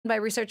By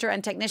researcher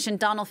and technician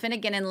Donal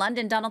FINEGAN in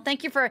London. Donal,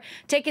 thank you for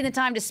taking the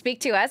time to speak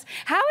to us.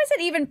 How is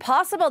it even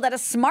possible that a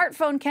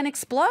smartphone can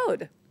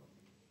explode?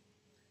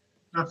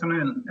 Good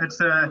afternoon. It's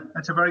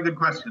a very good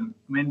question.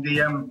 I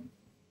mean,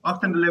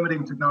 often the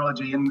limiting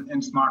technology in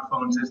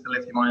smartphones is the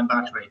lithium-ion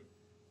battery.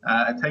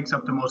 It takes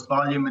up the most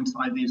volume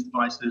inside these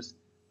devices,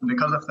 and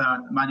because of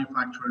that,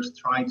 manufacturers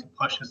try to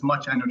push as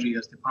much energy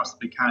as they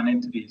possibly can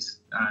into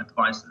these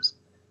devices.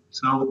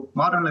 So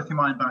modern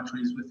lithium-ion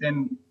batteries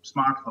within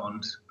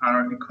smartphones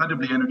are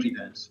incredibly energy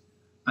dense.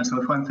 And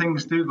so when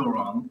things do go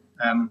wrong,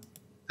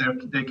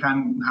 they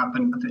can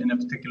happen in a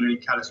particularly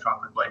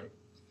catastrophic way.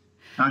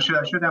 Now, I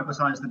should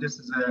emphasize that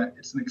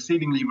it's an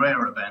exceedingly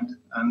rare event.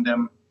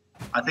 And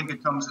I think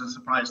it comes as a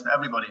surprise to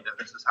everybody that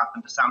this has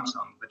happened to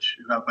Samsung, which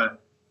have a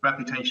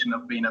reputation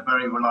of being a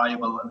very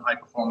reliable and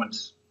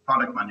high-performance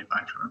product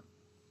manufacturer.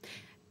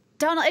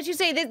 Donal, as you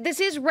say, this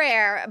is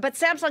rare, but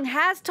Samsung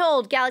has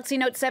told Galaxy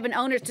Note 7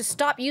 owners to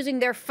stop using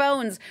their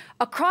phones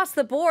across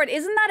the board.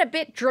 Isn't that a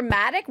bit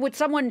dramatic? Would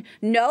someone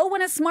know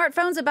when a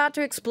smartphone's about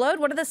to explode?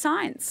 What are the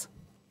signs?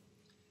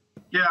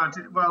 Yeah,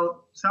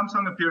 well,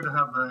 Samsung appear to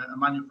have a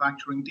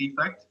manufacturing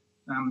defect.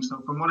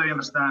 So from what I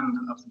understand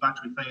of the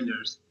battery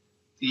failures,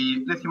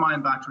 the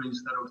lithium-ion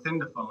batteries that are within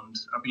the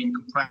phones are being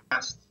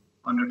compressed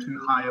under too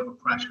high of a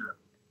pressure.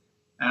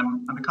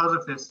 And because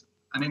of this,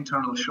 an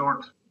internal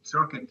short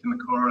circuit can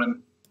occur,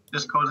 and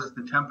this causes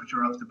the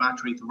temperature of the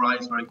battery to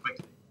rise very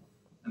quickly.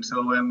 And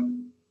so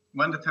when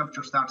the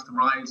temperature starts to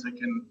rise,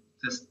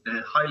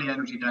 the highly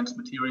energy dense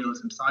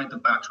materials inside the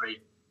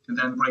battery can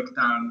then break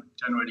down,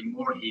 generating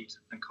more heat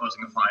and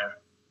causing a fire.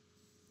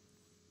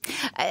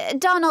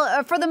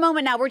 Donal, for the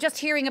moment now, we're just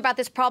hearing about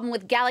this problem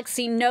with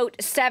Galaxy Note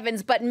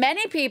 7s, but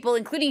many people,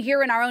 including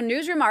here in our own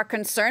newsroom, are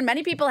concerned.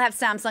 Many people have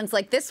Samsungs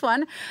like this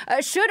one.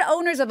 Should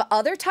owners of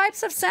other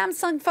types of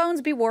Samsung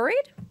phones be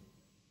worried?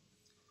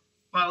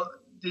 Well,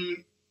 the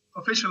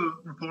official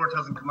report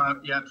hasn't come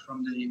out yet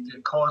from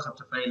the cause of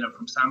the failure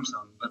from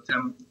Samsung, but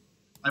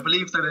I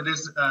believe that it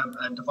is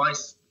a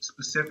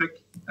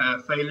device-specific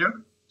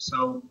failure.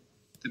 So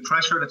the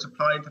pressure that's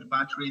applied to the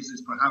batteries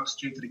is perhaps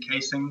due to the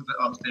casing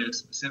of the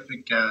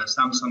specific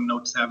Samsung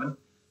Note 7.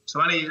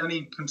 So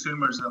any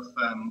consumers of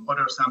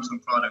other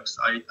Samsung products,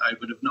 I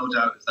would have no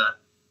doubt that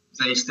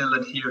they still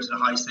adhere to the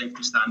high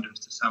safety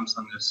standards that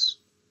Samsung is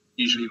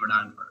usually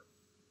renowned for.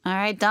 All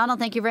right, Donal,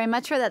 thank you very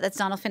much for that. That's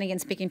Donal FINEGAN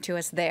speaking to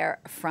us there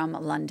from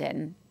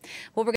London. Well,